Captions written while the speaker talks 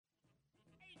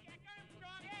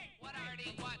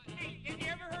Hey, have you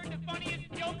ever heard the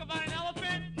funniest joke about an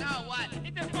elephant? No, what?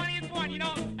 It's the funniest one. You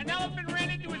know, an elephant ran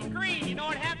into a screen. You know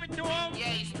what happened to him? Yeah,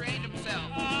 he strained himself.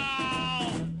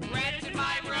 Oh! Rats in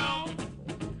my room.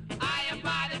 I am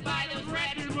bothered by those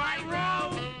rats in my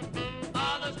room.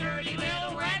 All those dirty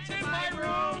little rats in my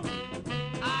room.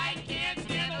 I can't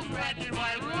stand those rats in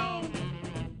my room.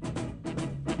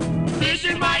 Fish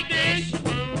in my dish.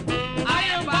 I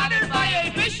am bothered by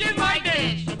a fish in my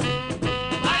dish.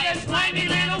 I have slimy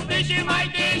little fish in my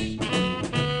dish.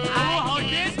 I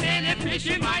can't stand a fish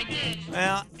in my dish.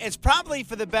 Well, it's probably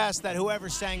for the best that whoever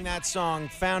sang that song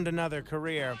found another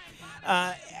career.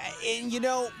 And, you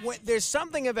know, there's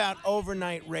something about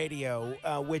overnight radio,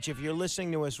 which if you're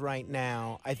listening to us right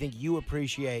now, I think you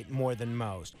appreciate more than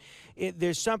most.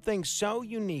 There's something so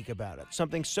unique about it,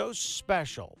 something so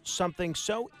special, something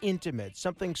so intimate,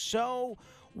 something so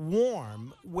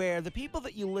warm, where the people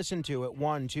that you listen to at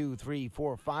 1, 2, 3,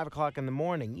 4, 5 o'clock in the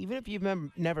morning, even if you've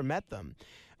never met them,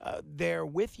 they're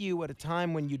with you at a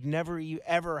time when you'd never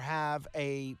ever have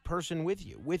a person with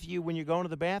you when you're going to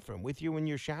the bathroom, with you when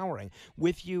you're showering,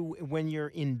 with you when you're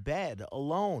in bed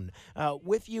alone,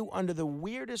 with you under the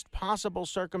weirdest possible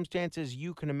circumstances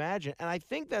you can imagine. And I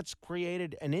think that's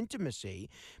created an intimacy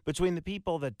between the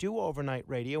people that do overnight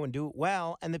radio and do it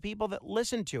well and the people that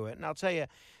listen to it. And I'll tell you,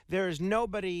 there is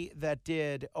nobody that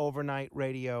did overnight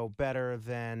radio better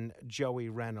than Joey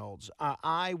Reynolds.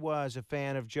 I was a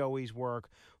fan of Joey's work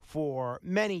for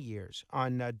many years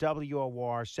on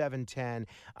WOR 710.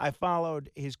 I followed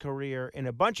his career in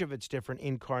a bunch of its different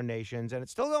incarnations, and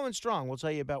it's still going strong. We'll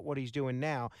tell you about what he's doing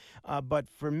now. But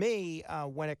for me,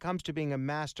 when it comes to being a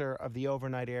master of the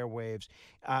overnight airwaves,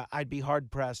 I'd be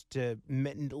hard-pressed to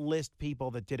list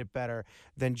people that did it better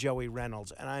than Joey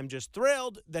Reynolds. And I'm just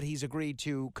thrilled that he's agreed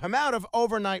to come out of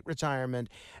overnight retirement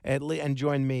and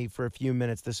join me for a few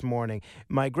minutes this morning.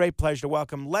 My great pleasure to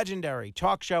welcome legendary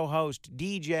talk show host,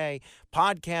 DJ,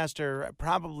 podcaster,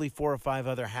 probably 4 or 5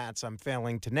 other hats I'm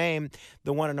failing to name,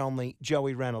 the one and only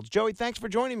Joey Reynolds. Joey, thanks for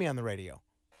joining me on the radio.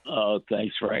 Oh,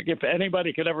 thanks, Frank. If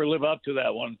anybody could ever live up to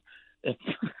that one,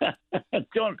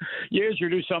 you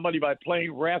introduce somebody by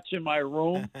playing Rats in My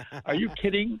Room. Are you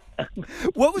kidding?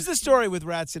 What was the story with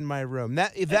Rats in My Room?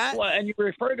 Well, and you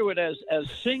refer to it as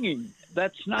singing.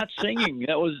 That's not singing.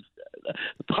 That was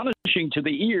punishing to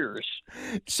the ears.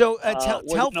 So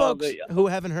tell folks who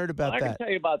haven't heard about that. I can tell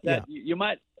you about that. Yeah. You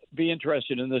might be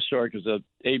interested in this story because the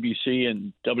ABC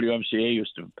and WMCA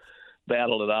used to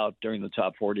battle it out during the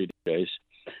top 40 days.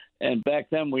 And back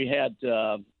then we had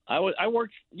I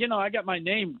worked, I got my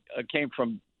name came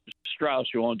from Strauss,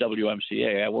 who owned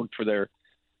WMCA. I worked for their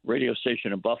radio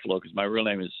station in Buffalo because my real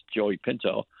name is Joey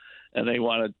Pinto, and they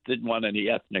didn't want any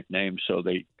ethnic names, so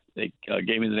they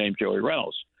gave me the name Joey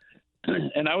Reynolds.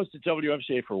 And I was at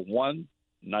WMCA for one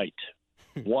night.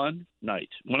 One night.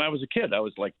 When I was a kid, I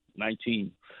was like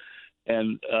 19.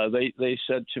 And they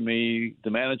said to me, the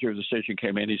manager of the station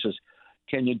came in, he says,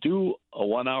 "Can you do a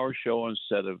 1-hour show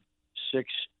instead of 6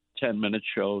 10-minute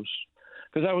shows?"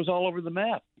 Because I was all over the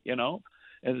map, and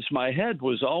my head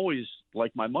was always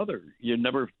like my mother.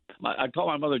 I call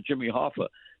my mother Jimmy Hoffa,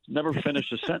 never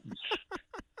finished a sentence.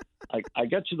 I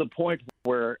got to the point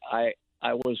where I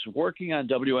was working on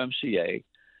WMCA,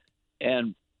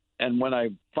 and when I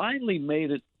finally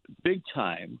made it big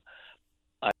time,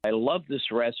 I loved this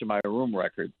Rats in My Room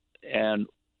record, and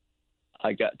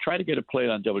I tried to get it played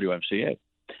on WMCA,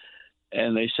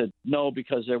 and they said no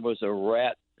because there was a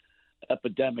rat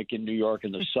epidemic in New York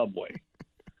in the subway.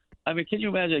 I mean, can you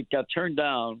imagine? It got turned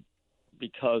down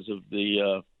because of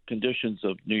the conditions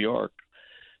of New York,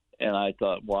 and I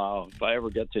thought, wow, if I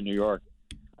ever get to New York,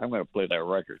 I'm going to play that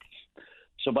record.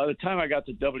 So by the time I got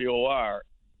to WOR,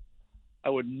 I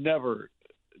would never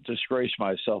disgrace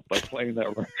myself by playing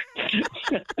that record.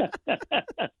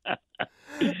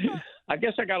 I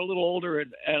guess I got a little older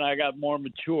and I got more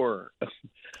mature.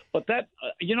 But that,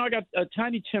 I got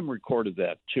Tiny Tim recorded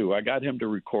that too. I got him to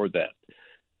record that,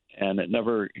 and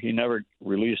he never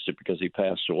released it because he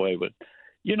passed away. But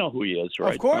you know who he is,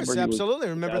 right? Of course, absolutely.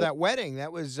 Remember that wedding?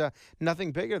 That was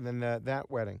nothing bigger than that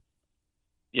wedding.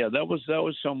 Yeah, that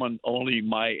was someone only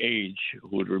my age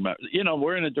who would remember.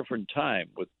 We're in a different time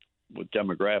with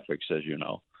demographics, as you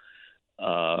know.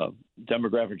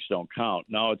 Demographics don't count.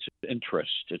 Now it's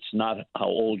interest. It's not how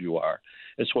old you are.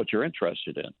 It's what you're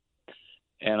interested in.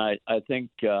 And I think,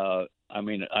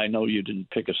 I know you didn't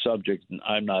pick a subject,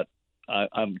 and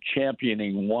I'm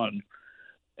championing one,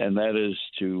 and that is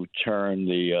to turn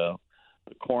the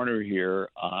corner here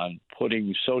on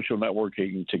putting social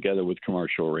networking together with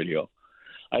commercial radio.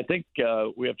 I think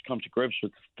we have to come to grips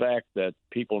with the fact that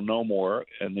people know more,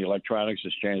 and the electronics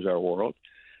has changed our world.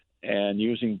 and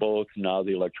using both now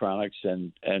the electronics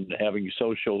and having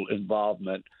social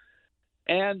involvement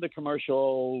and the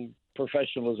commercial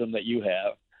professionalism that you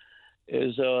have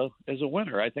is a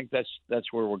winner. I think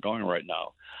that's where we're going right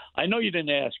now. I know you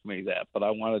didn't ask me that, but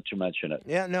I wanted to mention it.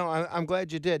 Yeah, no, I'm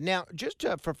glad you did. Now, just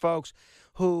for folks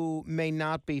who may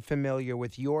not be familiar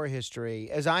with your history,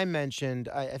 as I mentioned,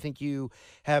 I think you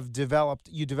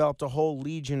developed a whole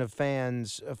legion of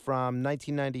fans from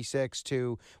 1996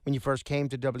 to when you first came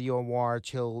to WOR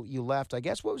till you left. I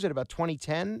guess, what was it, about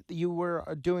 2010 you were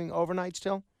doing overnight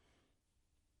still?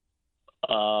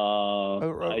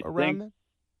 Around then?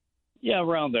 Yeah,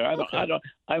 around there. Okay.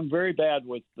 I'm very bad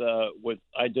with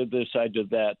I did this, I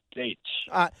did that dates.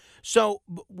 So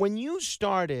when you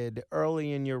started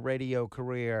early in your radio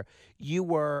career, you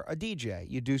were a DJ.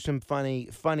 You do some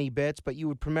funny bits, but you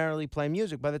would primarily play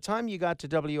music. By the time you got to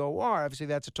WOR, obviously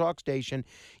that's a talk station,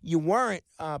 you weren't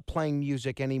playing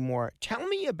music anymore. Tell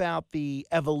me about the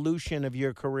evolution of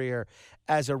your career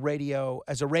as a radio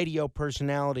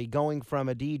personality, going from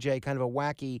a DJ, kind of a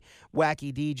wacky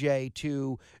DJ,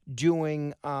 to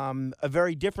doing a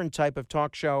very different type of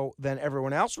talk show than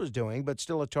everyone else was doing, but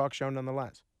still a talk show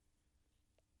nonetheless.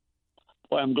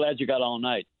 Well, I'm glad you got all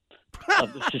night.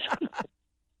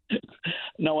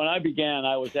 No, when I began,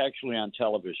 I was actually on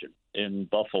television in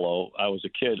Buffalo. I was a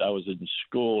kid. I was in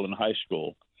school, in high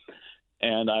school,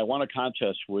 and I won a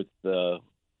contest with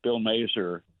Bill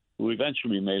Mazer, who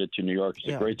eventually made it to New York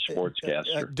as a great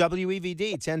sportscaster.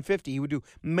 WEVD 1050. He would do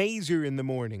Mazer in the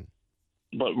morning.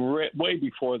 But way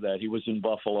before that, he was in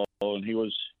Buffalo, and he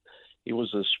was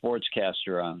a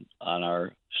sportscaster on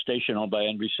our station owned by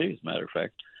NBC. As a matter of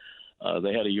fact,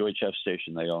 they had a UHF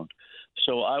station they owned.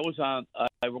 So I was on.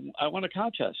 I won a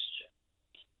contest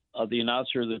of the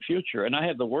announcer of the future, and I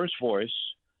had the worst voice.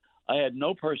 I had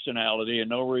no personality and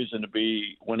no reason to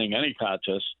be winning any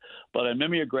contest, but I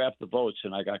mimeographed the votes,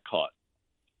 and I got caught.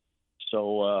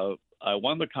 So I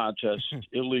won the contest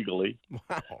illegally.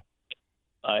 Wow.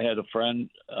 I had a friend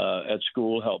at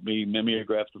school help me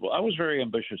mimeograph the vote. I was a very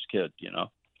ambitious kid,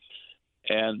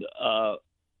 and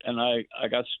I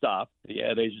got stopped. The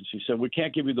ad agency said, "We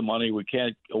can't give you the money. We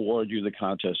can't award you the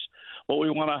contest. But we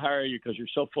want to hire you because you're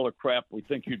so full of crap. We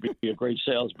think you'd be a great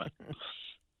salesman."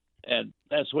 And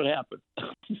that's what happened.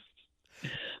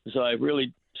 So I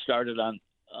really started on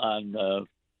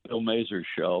Bill Mazer's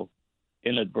show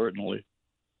inadvertently.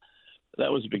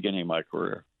 That was the beginning of my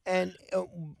career. And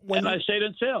I stayed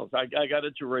in sales. I got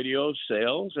into radio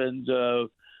sales, and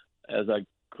as I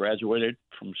graduated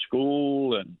from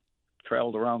school and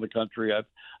traveled around the country, I've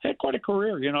had quite a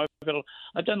career.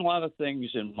 I've done a lot of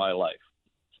things in my life.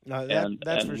 No,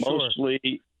 that's for sure.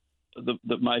 Mostly,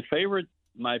 my favorite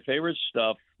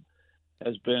stuff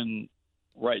has been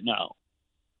right now,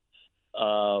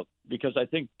 because I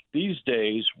think these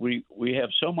days we have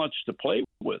so much to play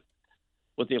with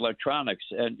the electronics,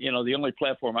 and the only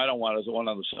platform I don't want is the one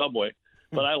on the subway.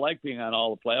 But I like being on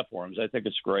all the platforms. I think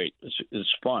it's great. It's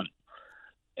fun,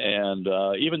 and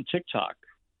even TikTok,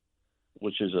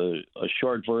 which is a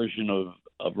short version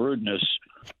of rudeness.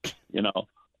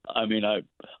 I mean, I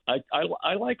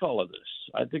like all of this.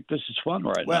 I think this is fun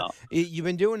now. Well, you've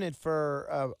been doing it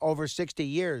for over 60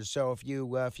 years. So if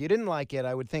you didn't like it,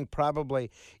 I would think probably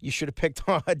you should have picked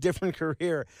on a different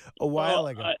career a while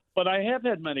ago. But I have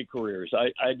had many careers.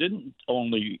 I didn't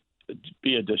only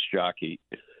be a disc jockey.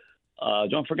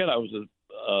 Don't forget,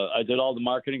 I did all the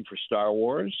marketing for Star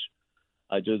Wars.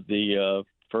 I did the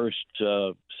first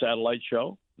satellite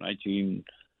show,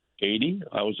 1980.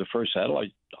 I was the first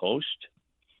satellite host.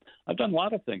 I've done a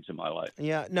lot of things in my life.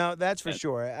 Yeah, no, that's for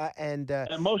sure. And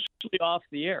mostly off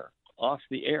the air.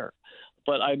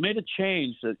 But I made a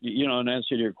change that, in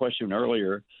answer to your question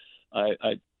earlier,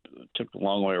 I took the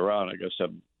long way around. I guess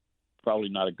I'm probably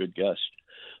not a good guest.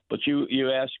 But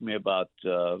you asked me about,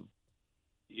 the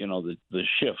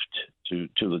shift to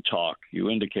the talk. You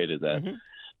indicated that. Mm-hmm.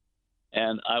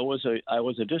 And I was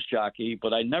a disc jockey,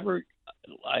 but I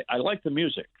liked the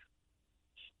music.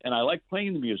 And I liked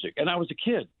playing the music. And I was a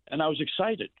kid, and I was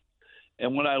excited.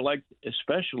 And what I liked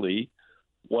especially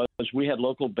was we had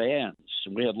local bands,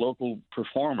 and we had local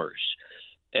performers,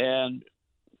 and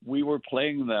we were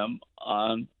playing them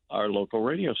on our local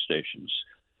radio stations.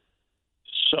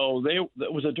 So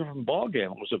that was a different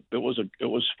ballgame. It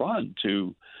was fun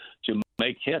to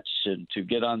make hits and to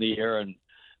get on the air and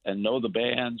know the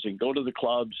bands and go to the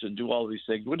clubs and do all these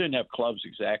things. We didn't have clubs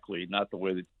exactly, not the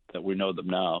way that we know them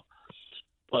now.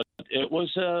 But it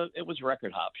was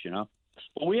record hops,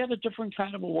 But we had a different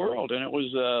kind of a world, and it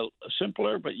was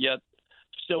simpler, but yet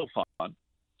still fun.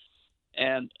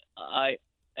 And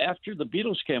after the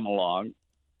Beatles came along,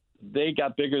 they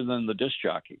got bigger than the disc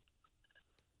jockey.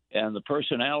 and the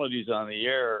personalities on the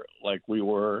air, like we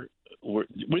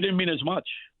didn't mean as much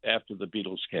after the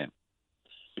Beatles came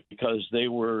because they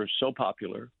were so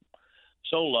popular,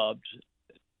 so loved.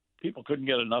 People couldn't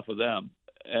get enough of them,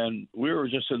 and we were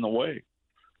just in the way.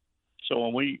 So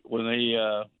when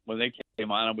they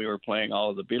came on and we were playing all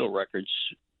of the Beatle records,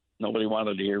 nobody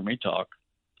wanted to hear me talk.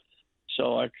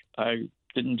 So I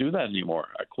didn't do that anymore.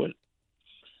 I quit.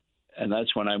 And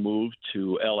that's when I moved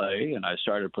to L.A. and I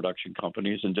started production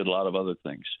companies and did a lot of other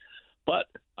things. But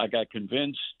I got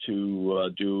convinced to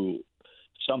do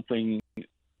something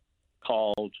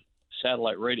called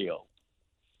satellite radio.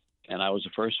 And I was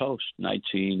the first host,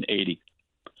 1980,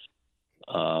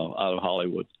 out of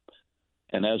Hollywood.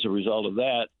 And as a result of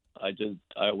that, I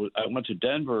went to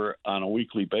Denver on a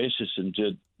weekly basis and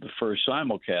did the first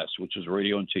simulcast, which was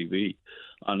radio and TV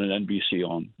on an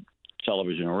NBC-owned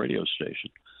television and radio station.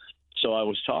 So I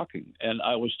was talking, and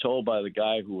I was told by the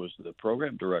guy who was the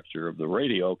program director of the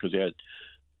radio, because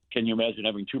can you imagine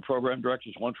having two program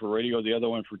directors, one for radio, the other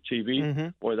one for TV? Mm-hmm.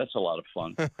 Boy, that's a lot of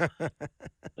fun.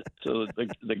 So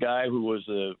the guy who was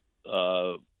the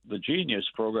genius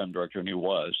program director, and he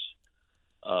was,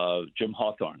 Jim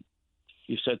Hawthorne,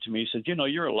 he said to me,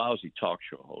 you're a lousy talk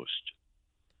show host.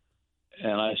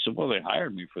 And I said, well, they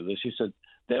hired me for this. He said,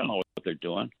 they don't know what they're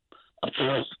doing.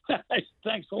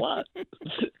 Thanks a lot.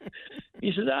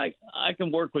 He said, I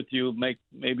can work with you,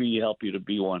 maybe help you to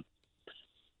be one.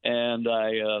 And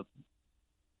I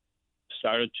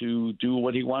started to do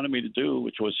what he wanted me to do,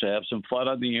 which was to have some fun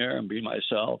on the air and be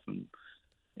myself, and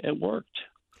it worked.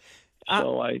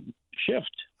 So I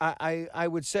shift. I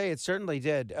would say it certainly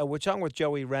did. We're talking with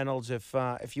Joey Reynolds. If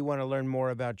you want to learn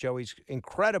more about Joey's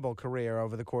incredible career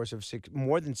over the course of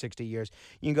more than 60 years,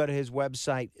 you can go to his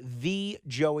website,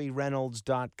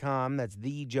 thejoeyreynolds.com. That's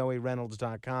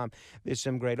thejoeyreynolds.com. There's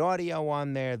some great audio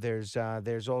on there. There's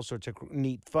all sorts of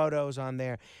neat photos on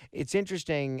there. It's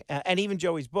interesting. And even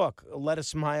Joey's book, Let a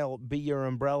Smile Be Your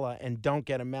Umbrella and Don't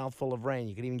Get a Mouthful of Rain.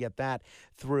 You can even get that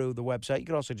through the website. You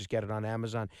can also just get it on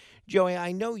Amazon. Joey,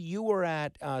 I know you were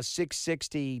at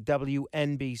 660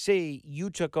 WNBC. You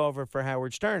took over for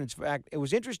Howard Stern. In fact, it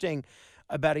was interesting.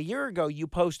 About a year ago, you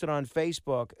posted on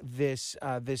Facebook this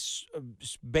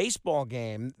baseball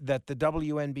game that the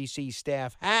WNBC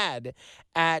staff had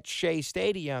at Shea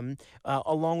Stadium,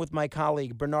 along with my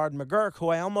colleague Bernard McGurk, who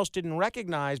I almost didn't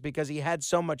recognize because he had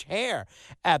so much hair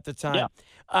at the time. Yeah.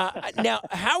 Now,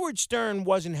 Howard Stern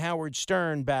wasn't Howard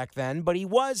Stern back then, but he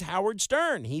was Howard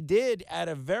Stern. He did, at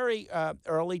a very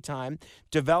early time,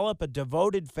 develop a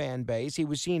devoted fan base. He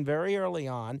was seen very early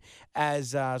on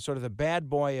as sort of the bad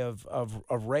boy of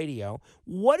radio.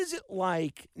 What is it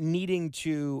like needing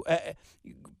to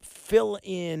fill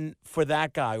in for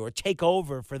that guy or take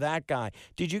over for that guy?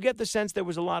 Did you get the sense there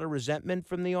was a lot of resentment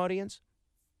from the audience?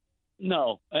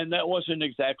 No, and that wasn't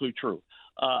exactly true.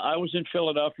 I was in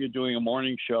Philadelphia doing a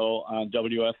morning show on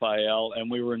WFIL,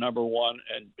 and we were number one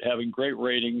and having great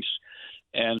ratings.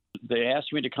 And they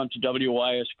asked me to come to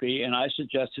WYSP, and I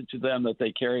suggested to them that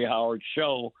they carry Howard's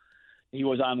show. He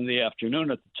was on in the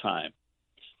afternoon at the time,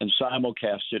 and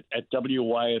simulcast it at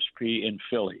WYSP in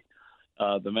Philly.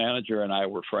 The manager and I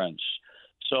were friends.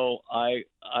 So I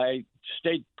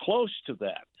stayed close to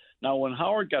that. Now, when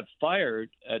Howard got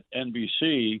fired at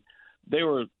NBC, they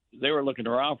were looking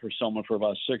around for someone for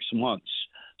about 6 months.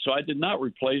 So I did not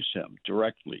replace him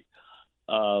directly.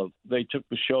 They took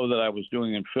the show that I was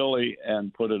doing in Philly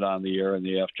and put it on the air in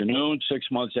the afternoon, 6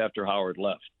 months after Howard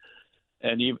left.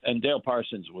 And Dale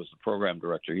Parsons was the program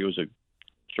director. He was a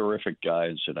terrific guy,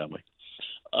 incidentally.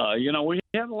 We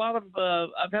had a lot of.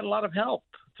 I've had a lot of help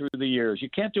through the years. You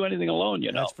can't do anything alone,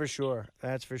 That's for sure.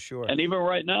 That's for sure. And even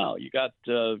right now, you got.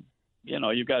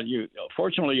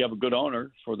 Fortunately, you have a good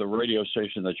owner for the radio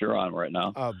station that you're on right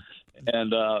now,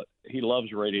 and he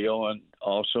loves radio, and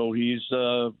also he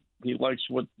likes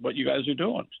what you guys are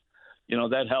doing.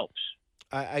 That helps.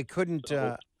 I couldn't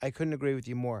agree with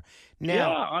you more. Now, yeah,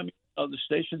 I mean, the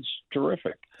station's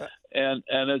terrific, and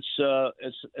it's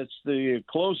the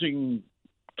closing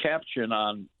caption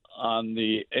on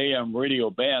the AM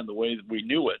radio band the way that we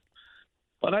knew it.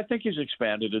 But I think he's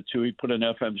expanded it too. He put an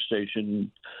FM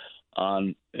station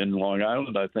in Long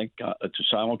Island, I think, to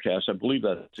simulcast. I believe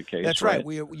that's the case. That's right.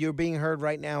 You're being heard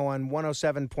right now on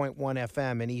 107.1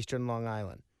 FM in Eastern Long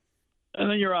Island. And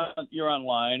then you're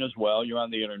online as well. You're on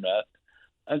the internet.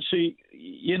 And see,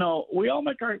 we all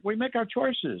make our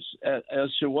choices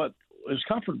as to what is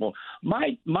comfortable.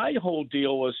 My whole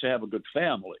deal was to have a good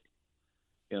family.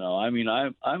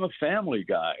 I'm a family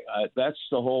guy. That's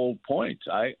the whole point.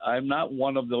 I'm not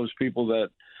one of those people that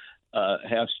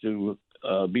has to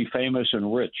be famous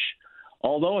and rich.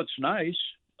 Although it's nice,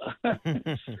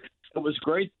 It was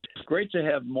great to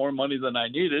have more money than I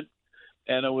needed,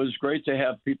 and it was great to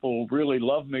have people really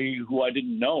love me who I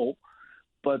didn't know.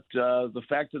 But the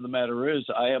fact of the matter is,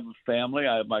 I have a family.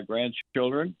 I have my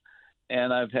grandchildren,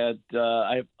 and I have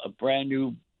a brand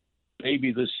new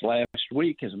baby this last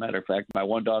week. As a matter of fact, my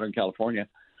one daughter in California.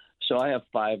 So I have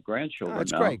 5 grandchildren.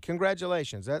 That's now. great.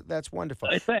 Congratulations. That's wonderful.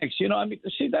 Thanks. I mean,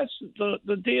 see, that's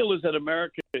the deal is that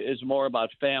America is more about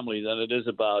family than it is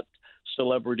about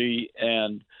celebrity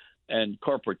and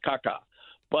corporate caca.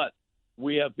 But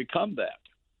we have become that.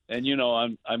 And,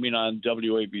 on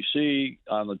WABC,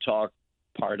 on the talk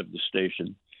part of the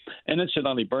station. And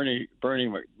incidentally, Bernie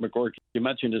McGork, you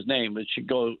mentioned his name. It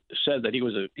said that he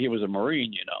was a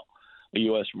Marine, a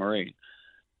U.S. Marine,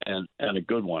 and a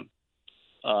good one.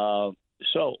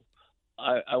 So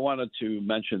I wanted to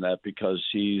mention that because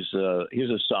he's a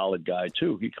solid guy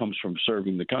too. He comes from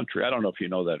serving the country. I don't know if you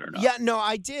know that or not. Yeah, no,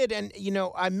 I did, and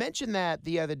I mentioned that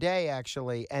the other day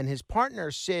actually, and his partner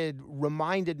Sid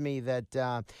reminded me that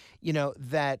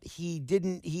that he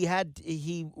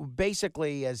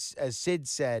basically, as Sid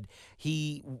said,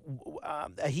 he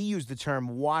used the term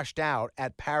washed out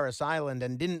at Paris Island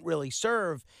and didn't really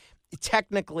serve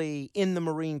technically in the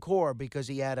Marine Corps because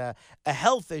he had a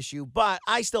health issue, but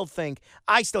I still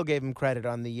gave him credit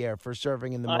on the year for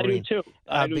serving in the Marine.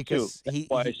 I do too.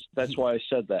 That's why I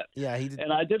said that. Yeah, he did.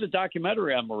 And I did a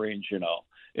documentary on Marines.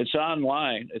 It's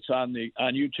online. It's on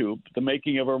YouTube. The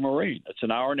Making of a Marine. It's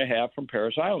an hour and a half from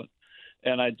Paris Island.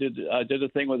 And I did a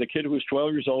thing with a kid who was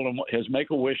 12 years old, and his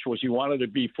Make-A-Wish was he wanted to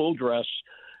be full dress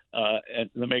at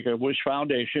the Make-A-Wish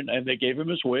Foundation, and they gave him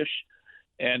his wish.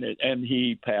 And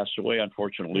he passed away,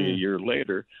 unfortunately, a year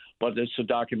later. But it's a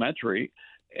documentary,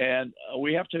 and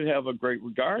we have to have a great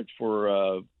regard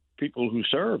for people who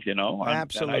serve.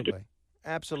 Absolutely,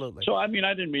 absolutely. So I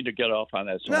didn't mean to get off on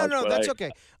that so much. No, that's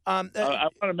okay. I want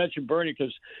to mention Bernie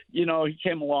because he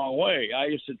came a long way. I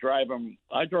used to drive him.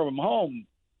 I drove him home,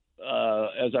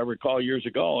 as I recall, years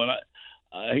ago, and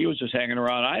he was just hanging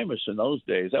around Imus in those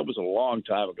days. That was a long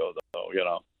time ago, though.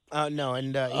 No,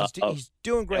 and he's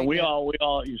doing great. And we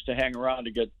all used to hang around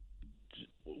to get.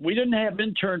 We didn't have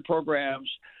intern programs.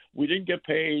 We didn't get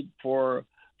paid for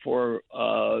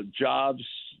jobs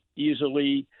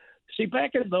easily. See,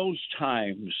 back in those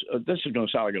times, this is going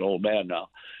to sound like an old man now.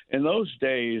 In those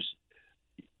days,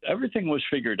 everything was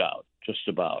figured out, just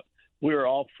about. We were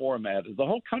all formatted. The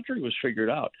whole country was figured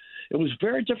out. It was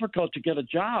very difficult to get a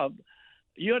job.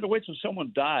 You had to wait till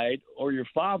someone died or your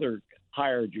father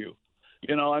hired you.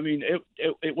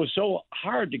 It was so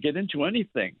hard to get into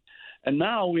anything. And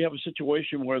now we have a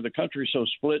situation where the country is so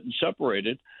split and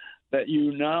separated that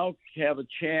you now have a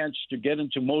chance to get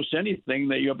into most anything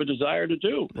that you have a desire to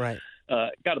do. Right.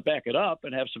 Got to back it up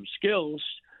and have some skills,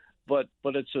 but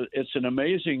it's an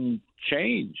amazing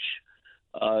change.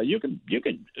 You can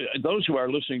those who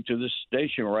are listening to this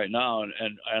station right now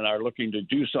and are looking to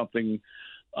do something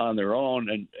on their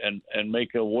own and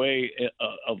make a way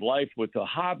of life with a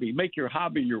hobby. Make your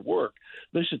hobby your work.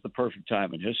 This is the perfect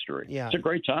time in history. Yeah. It's a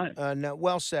great time. No,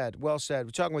 well said. Well said.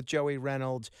 We're talking with Joey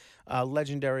Reynolds,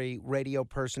 legendary radio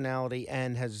personality,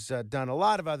 and has done a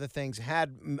lot of other things,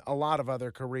 had a lot of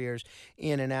other careers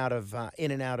in and out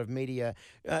of media.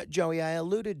 Joey, I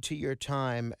alluded to your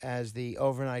time as the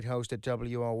overnight host at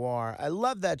WOR. I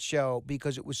love that show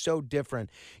because it was so different.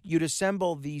 You'd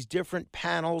assemble these different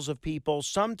panels of people,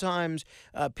 sometimes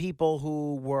people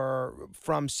who were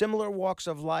from similar walks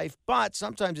of life, but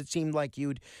sometimes it seemed like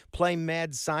you'd play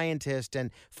mad scientist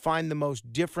and find the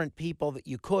most different people that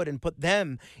you could and put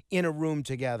them in a room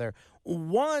together.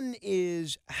 One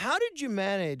is, how did you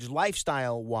manage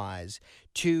lifestyle-wise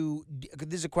to?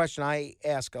 This is a question I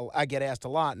get asked a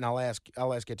lot, and I'll ask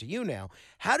it to you now.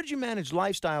 How did you manage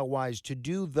lifestyle-wise to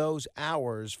do those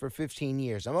hours for 15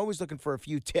 years? I'm always looking for a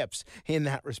few tips in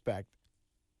that respect.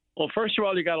 Well, first of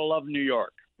all, you got to love New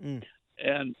York, and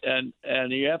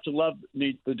you have to love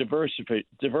the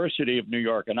diversity of New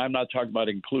York. And I'm not talking about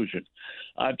inclusion.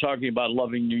 I'm talking about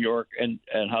loving New York and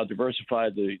how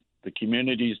diversified the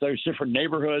communities. There's different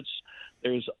neighborhoods.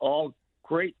 There's all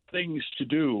great things to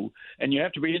do, and you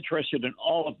have to be interested in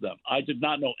all of them. I did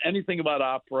not know anything about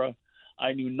opera.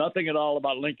 I knew nothing at all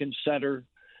about Lincoln Center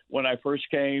when I first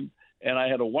came, and I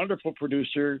had a wonderful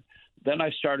producer. Then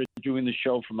I started doing the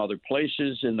show from other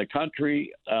places in the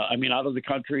country, out of the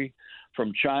country,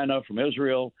 from China, from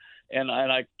Israel. And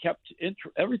I kept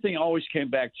everything always came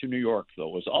back to New York, though.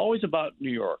 It was always about New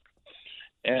York.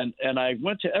 And I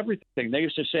went to everything. They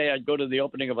used to say I'd go to the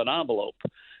opening of an envelope,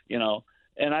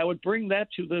 and I would bring that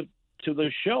to the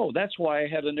show. That's why I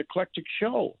had an eclectic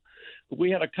show.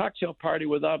 We had a cocktail party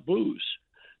without booze.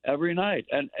 every night,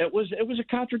 and it was a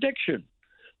contradiction.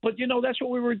 But that's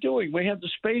what we were doing. We had the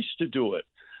space to do it.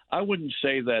 I wouldn't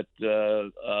say that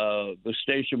the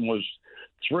station was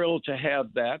thrilled to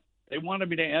have that. They wanted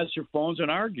me to answer phones and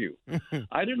argue.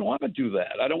 I didn't want to do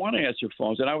that. I don't want to answer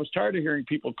phones, and I was tired of hearing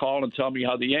people call and tell me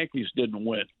how the Yankees didn't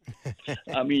win.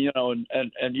 I mean,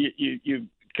 and you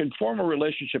can form a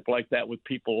relationship like that with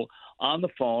people on the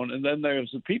phone, and then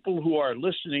there's the people who are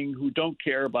listening who don't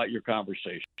care about your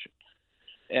conversation.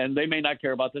 And they may not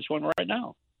care about this one right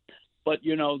now. But,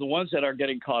 the ones that are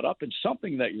getting caught up in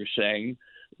something that you're saying,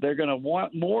 they're going to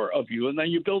want more of you, and then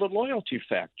you build a loyalty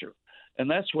factor. And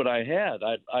that's what I had.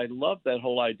 I loved that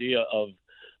whole idea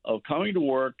of coming to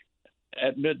work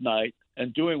at midnight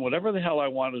and doing whatever the hell I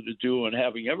wanted to do and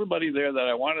having everybody there that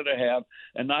I wanted to have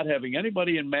and not having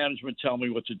anybody in management tell me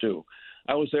what to do.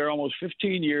 I was there almost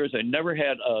 15 years. I never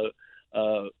had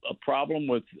a problem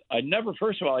with – I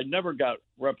never got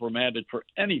reprimanded for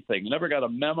anything. Never got a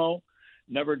memo.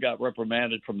 Never got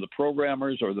reprimanded from the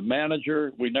programmers or the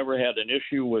manager. We never had an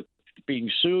issue with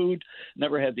being sued.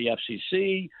 Never had the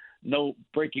FCC.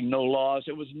 Breaking no laws.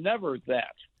 It was never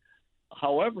that.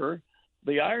 However,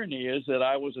 the irony is that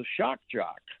I was a shock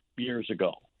jock years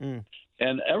ago,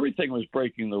 and everything was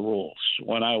breaking the rules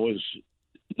when I was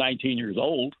 19 years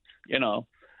old,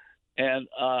 And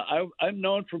I'm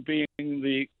known for being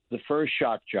the first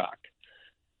shock jock.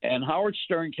 And Howard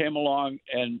Stern came along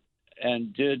and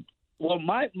did well.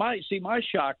 My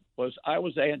shock was I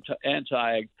was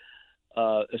anti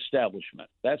establishment.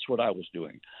 That's what I was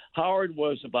doing. Howard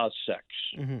was about sex.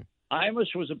 Mm-hmm.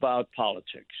 Imus was about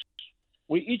politics.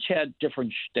 We each had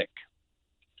different shtick,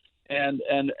 and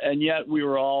yet we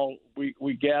were all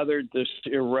we gathered this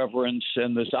irreverence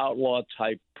and this outlaw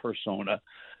type persona.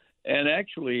 And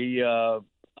actually,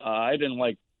 I didn't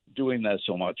like doing that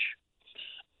so much.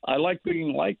 I like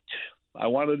being liked. I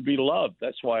wanted to be loved.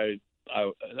 That's why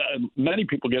many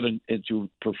people get into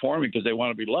performing because they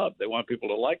want to be loved. They want people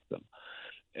to like them.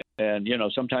 And,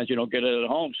 sometimes you don't get it at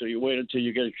home, so you wait until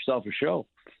you get yourself a show,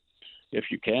 if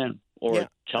you can, or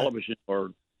television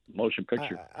or motion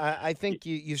picture. I think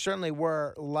you certainly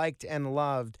were liked and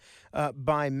loved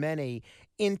by many.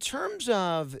 In terms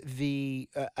of the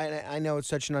I know it's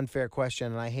such an unfair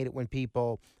question, and I hate it when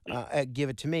people give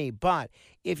it to me, but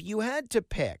if you had to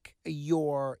pick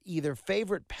your either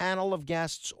favorite panel of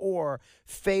guests or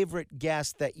favorite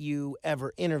guest that you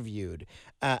ever interviewed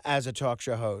as a talk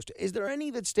show host, is there any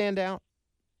that stand out?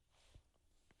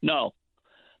 No,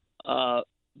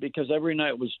 because every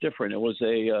night was different. It was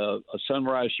a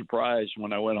sunrise surprise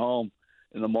when I went home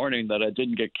in the morning that I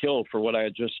didn't get killed for what I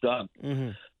had just done. Mm-hmm.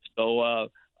 So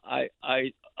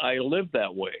I live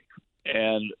that way,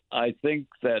 and I think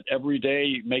that every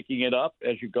day making it up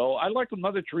as you go. I like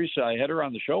Mother Teresa. I had her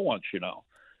on the show once,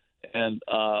 and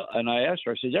I asked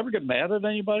her. I said, "You ever get mad at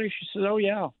anybody?" She said, "Oh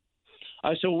yeah."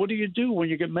 I said, "What do you do when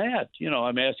you get mad?"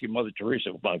 I'm asking Mother Teresa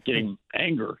about getting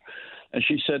anger, and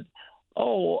she said,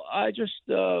 "Oh, I just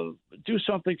do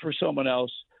something for someone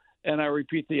else, and I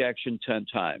repeat the action 10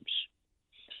 times."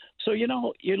 So you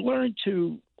learn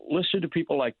to listen to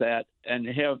people like that and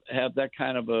have that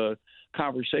kind of a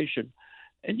conversation,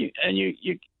 and you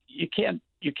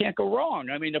can't go wrong.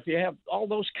 I mean, if you have all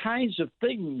those kinds of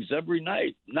things every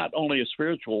night, not only a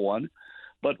spiritual one,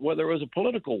 but whether it was a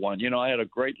political one. I had a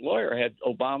great lawyer. I had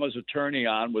Obama's attorney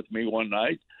on with me one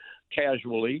night,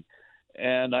 casually,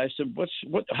 and I said,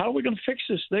 how are we going to fix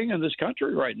this thing in this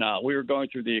country right now? We were going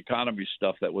through the economy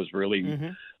stuff that was really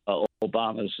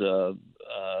Obama's.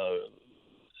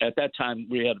 At that time,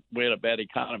 we had a bad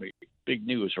economy, big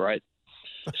news, right?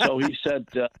 So he said,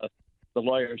 the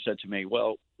lawyer said to me,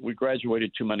 "Well, we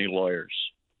graduated too many lawyers,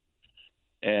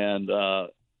 and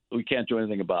we can't do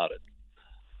anything about it."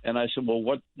 And I said, "Well,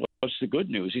 what's the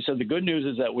good news?" He said, "The good news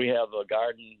is that we have a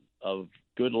garden of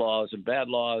good laws and bad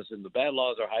laws, and the bad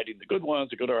laws are hiding the good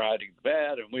ones, the good are hiding the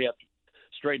bad, and we have to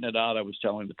straighten it out." I was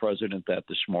telling the president that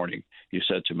this morning, he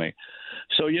said to me.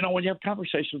 So, when you have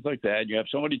conversations like that, you have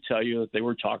somebody tell you that they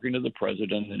were talking to the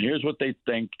president and here's what they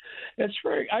think. It's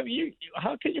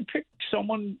how can you pick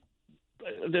someone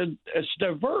that's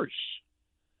diverse?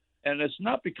 And it's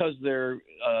not because they're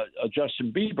a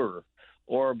Justin Bieber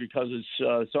or because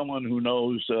it's someone who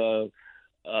knows,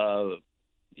 I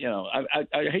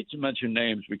hate to mention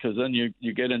names because then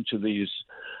you get into these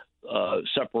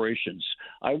separations.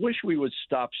 I wish we would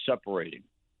stop separating.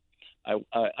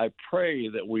 I pray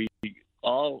that we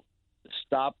all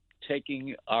stop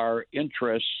taking our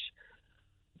interests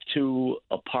to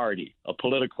a party, a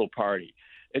political party.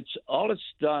 All it's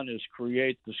done is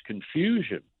create this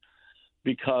confusion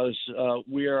because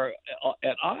we are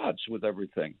at odds with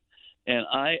everything. And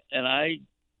I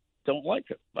don't like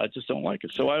it. I just don't like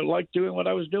it. So I like doing what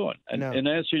I was doing. And in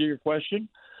answer to your question,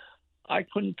 I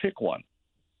couldn't pick one.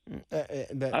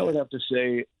 I would have to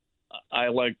say I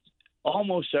liked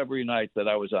almost every night that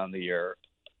I was on the air.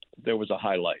 There was a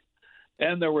highlight,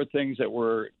 and there were things that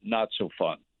were not so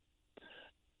fun,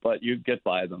 but you get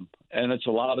by them. And it's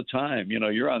a lot of time.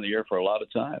 You're on the air for a lot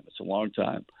of time. It's a long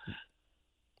time.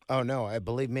 Oh no, I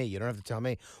believe me. You don't have to tell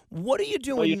me. What are you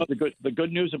doing? Well, the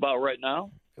good news about right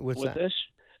now with this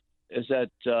is that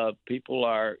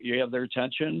people you have their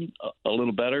attention a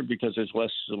little better because there's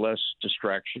less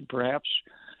distraction, perhaps,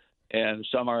 and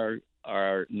some are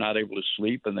not able to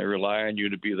sleep and they rely on you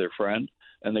to be their friend,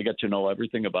 and they get to know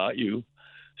everything about you.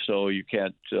 So you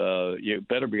can't. You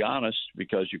better be honest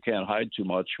because you can't hide too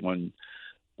much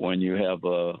when you have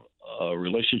a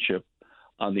relationship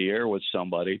on the air with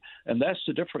somebody, and that's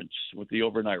the difference with the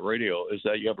overnight radio is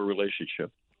that you have a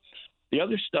relationship. The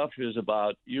other stuff is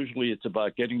usually it's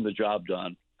about getting the job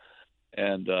done,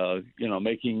 and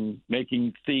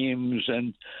making themes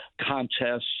and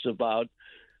contests about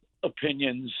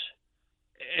opinions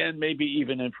and maybe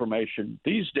even information.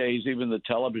 These days, even the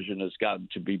television has gotten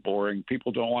to be boring.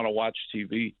 People don't want to watch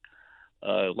TV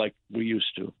like we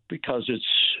used to because it's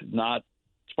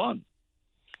fun.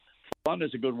 Fun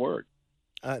is a good word.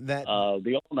 The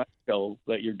all-night show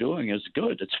that you're doing is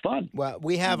good. It's fun. Well,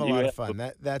 we have a lot of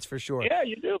fun. That's for sure. Yeah,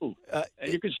 you do.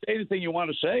 And you can say anything you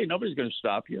want to say. Nobody's going to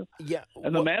stop you. Yeah.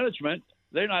 And the management,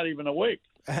 they're not even awake.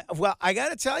 Well, I got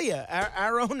to tell you,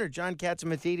 our owner, John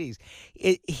Katzimatidis,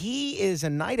 he is a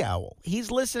night owl.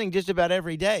 He's listening just about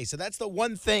every day. So that's the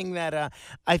one thing that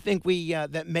I think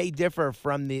that may differ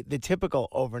from the typical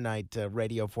overnight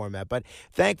radio format. But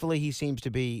thankfully, he seems to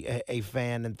be a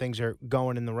fan, and things are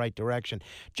going in the right direction.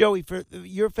 Joey, for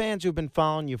your fans who've been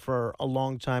following you for a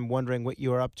long time, wondering what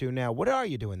you're up to now, what are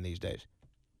you doing these days?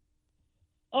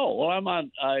 Oh, well,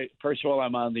 first of all,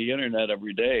 I'm on the internet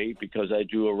every day because I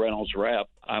do a Reynolds rap.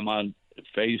 I'm on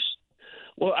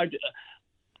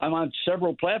I'm on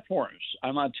several platforms.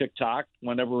 I'm on TikTok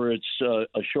whenever it's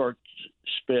a short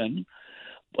spin,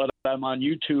 but I'm on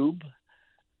YouTube.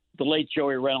 The late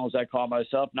Joey Reynolds, I call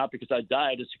myself, not because I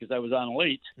died, it's because I was on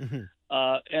late. Mm-hmm.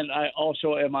 And I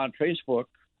also am on Facebook.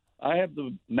 I have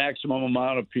the maximum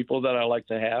amount of people that I like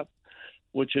to have,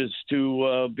 which is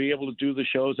to be able to do the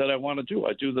shows that I want to do.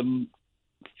 I do them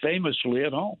famously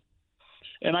at home,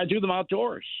 and I do them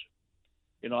outdoors.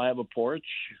 I have a porch,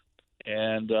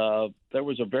 and there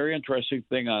was a very interesting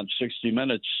thing on 60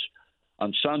 Minutes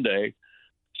on Sunday.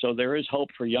 So there is hope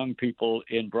for young people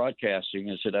in broadcasting.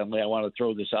 Incidentally, I want to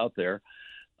throw this out there.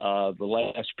 The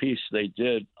last piece they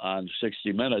did on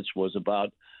 60 Minutes was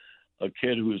about a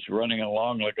kid who's running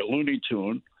along like a Looney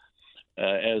Tune,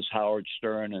 as Howard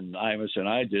Stern and Imus and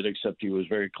I did, except he was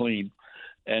very clean.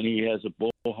 And he has a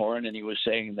bullhorn, and he was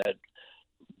saying that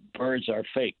birds are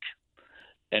fake.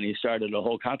 And he started a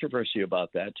whole controversy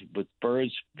about that, with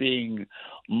birds being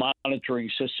monitoring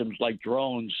systems like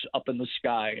drones up in the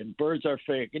sky, and birds are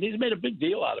fake. And he's made a big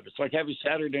deal out of it. It's like having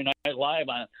Saturday Night Live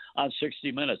on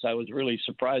 60 Minutes. I was really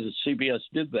surprised that CBS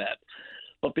did that.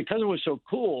 But because it was so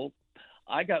cool,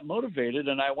 I got motivated,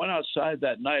 and I went outside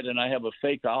that night, and I have a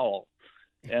fake owl.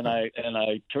 And I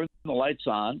turned the lights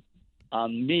on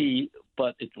me,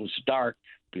 but it was dark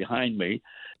behind me.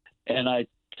 And I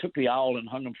took the owl and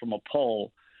hung him from a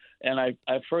pole. And I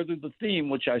furthered the theme,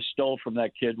 which I stole from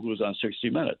that kid who was on 60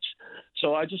 Minutes.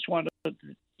 So I just wanted to,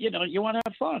 you want to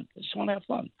have fun. I just want to have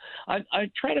fun.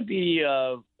 I try to be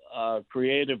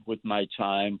creative with my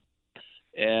time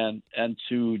and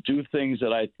to do things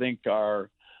that I think are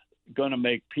going to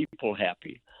make people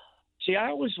happy. See, I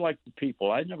always liked the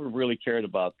people. I never really cared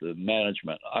about the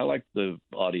management. I liked the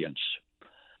audience,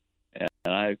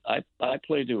 and I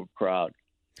play to a crowd.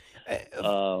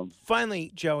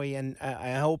 Finally, Joey, and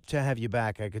I hope to have you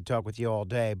back. I could talk with you all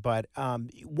day, but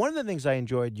one of the things I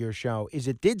enjoyed your show is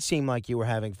it did seem like you were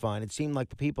having fun. It seemed like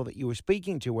the people that you were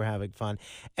speaking to were having fun,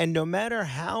 and no matter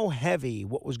how heavy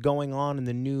what was going on in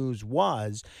the news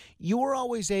was, you were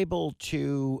always able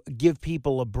to give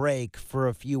people a break for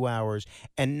a few hours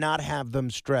and not have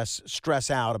them stress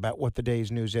out about what the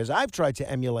day's news is. I've tried to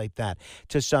emulate that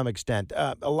to some extent.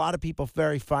 A lot of people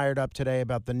very fired up today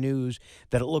about the news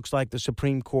that it looks like the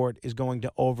Supreme Court is going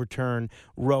to overturn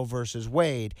Roe versus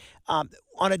Wade. On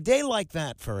a day like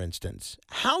that, for instance,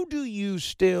 how do you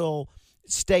still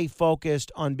stay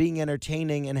focused on being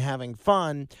entertaining and having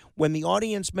fun when the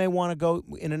audience may want to go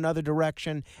in another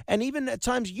direction, and even at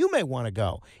times you may want to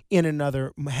go in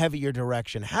another heavier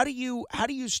direction? How do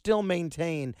you still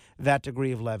maintain that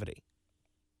degree of levity?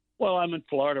 Well, I'm in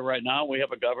Florida right now. We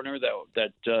have a governor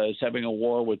that is having a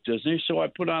war with Disney, so I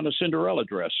put on a Cinderella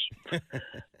dress.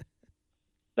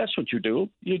 That's what you do.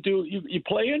 You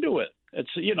play into it. It's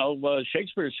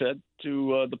Shakespeare said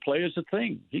to the play is a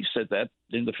thing. He said that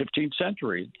in the 15th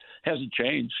century. It hasn't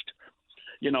changed.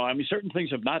 Certain things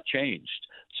have not changed.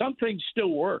 Some things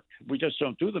still work. We just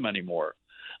don't do them anymore.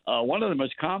 One of them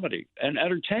is comedy and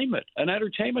entertainment, an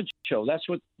entertainment show. That's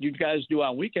what you guys do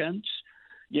on weekends.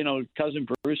 Cousin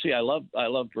Brucey, I love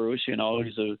Bruce.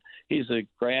 He's a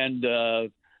grand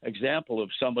example of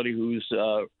somebody who's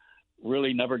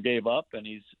really never gave up, and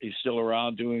he's still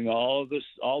around doing all the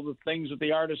things with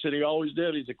the artist that he always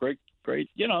did. He's a great,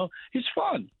 he's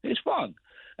fun.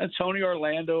 And Tony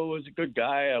Orlando is a good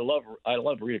guy. I love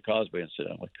Rita Cosby,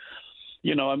 incidentally.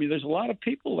 There's a lot of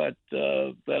people that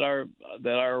are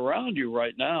around you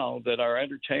right now that are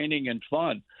entertaining and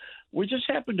fun. We just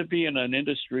happen to be in an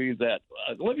industry that,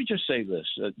 let me just say this.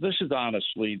 This is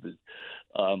honestly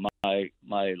my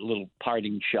little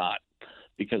parting shot,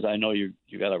 because I know you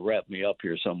got to wrap me up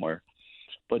here somewhere.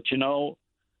 But,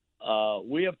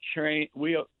 we have trained.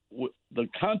 The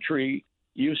country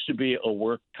used to be a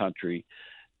work country,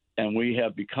 and we've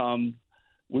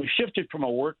shifted from a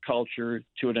work culture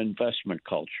to an investment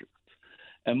culture.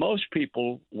 And most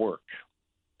people work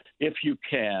if you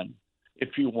can,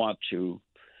 if you want to,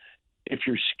 if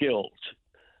you're skilled.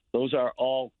 Those are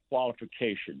all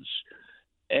qualifications.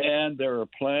 And there are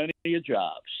plenty of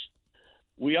jobs.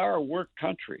 We are a work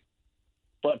country,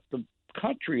 but the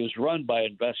country is run by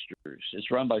investors.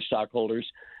 It's run by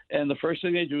stockholders. And the first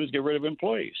thing they do is get rid of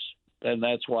employees. And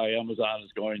that's why Amazon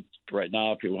is going right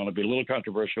now, if you want to be a little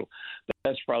controversial.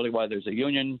 That's probably why there's a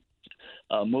union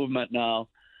movement now.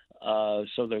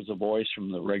 So there's a voice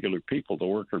from the regular people, the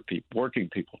working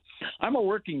people. I'm a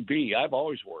working bee. I've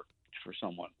always worked for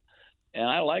someone, and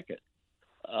I like it.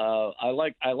 I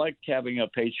like having a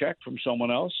paycheck from someone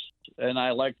else, and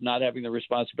I like not having the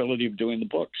responsibility of doing the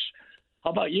books. How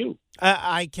about you?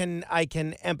 I can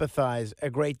empathize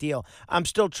a great deal. I'm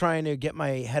still trying to get my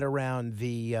head around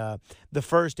the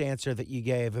first answer that you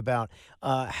gave about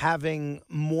having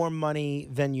more money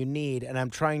than you need, and I'm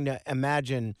trying to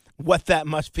imagine what that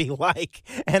must be like,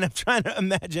 and I'm trying to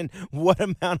imagine what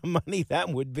amount of money that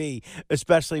would be,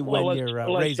 especially when you're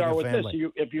raising a family.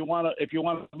 This. If you want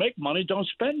to make money, don't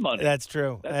spend money. That's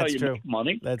true. That's how you true. make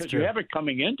money. That's because true. You have it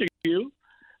coming into you.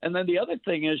 And then the other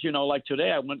thing is, like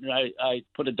today, I went and I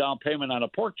put a down payment on a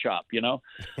pork chop. It's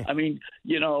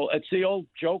the old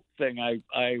joke thing. I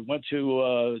went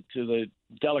to the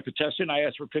delicatessen. I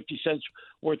asked for 50 cents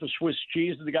worth of Swiss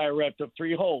cheese, and the guy wrapped up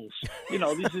 3 holes. These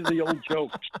are the old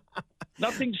jokes.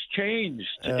 Nothing's changed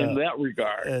in that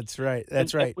regard. That's right.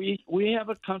 That's right. We have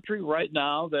a country right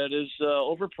now that is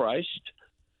overpriced,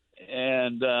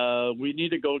 and we need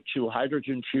to go to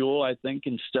hydrogen fuel, I think,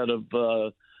 instead of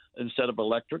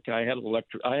electric. I had a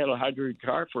hydrogen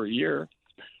car for a year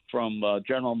from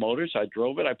General Motors. I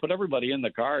drove it. I put everybody in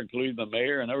the car, including the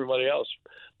mayor and everybody else,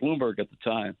 Bloomberg at the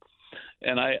time.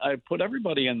 And I put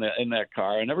everybody in that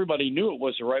car, and everybody knew it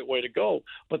was the right way to go.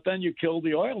 But then you kill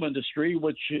the oil industry,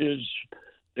 which is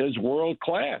world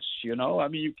class.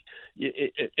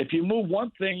 If you move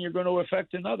one thing, you're going to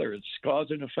affect another. It's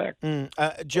cause and effect.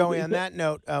 Joey, on that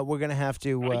note, we're going to have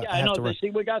to. I know.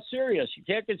 See, we got serious. You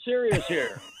can't get serious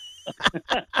here.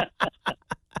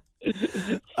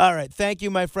 All right. Thank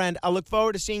you, my friend. I look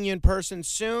forward to seeing you in person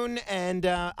soon, and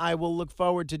I will look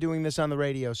forward to doing this on the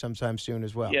radio sometime soon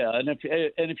as well. Yeah, and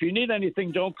if you need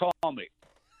anything, don't call me.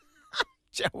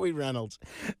 Joey Reynolds,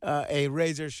 a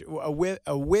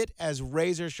wit as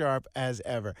razor sharp as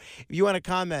ever. If you want to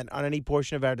comment on any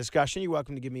portion of our discussion, you're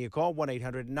welcome to give me a call,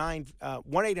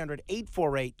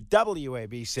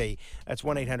 1-800-848-WABC. That's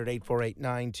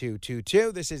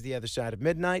 1-800-848-9222. This is The Other Side of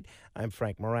Midnight. I'm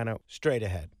Frank Morano. Straight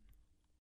ahead.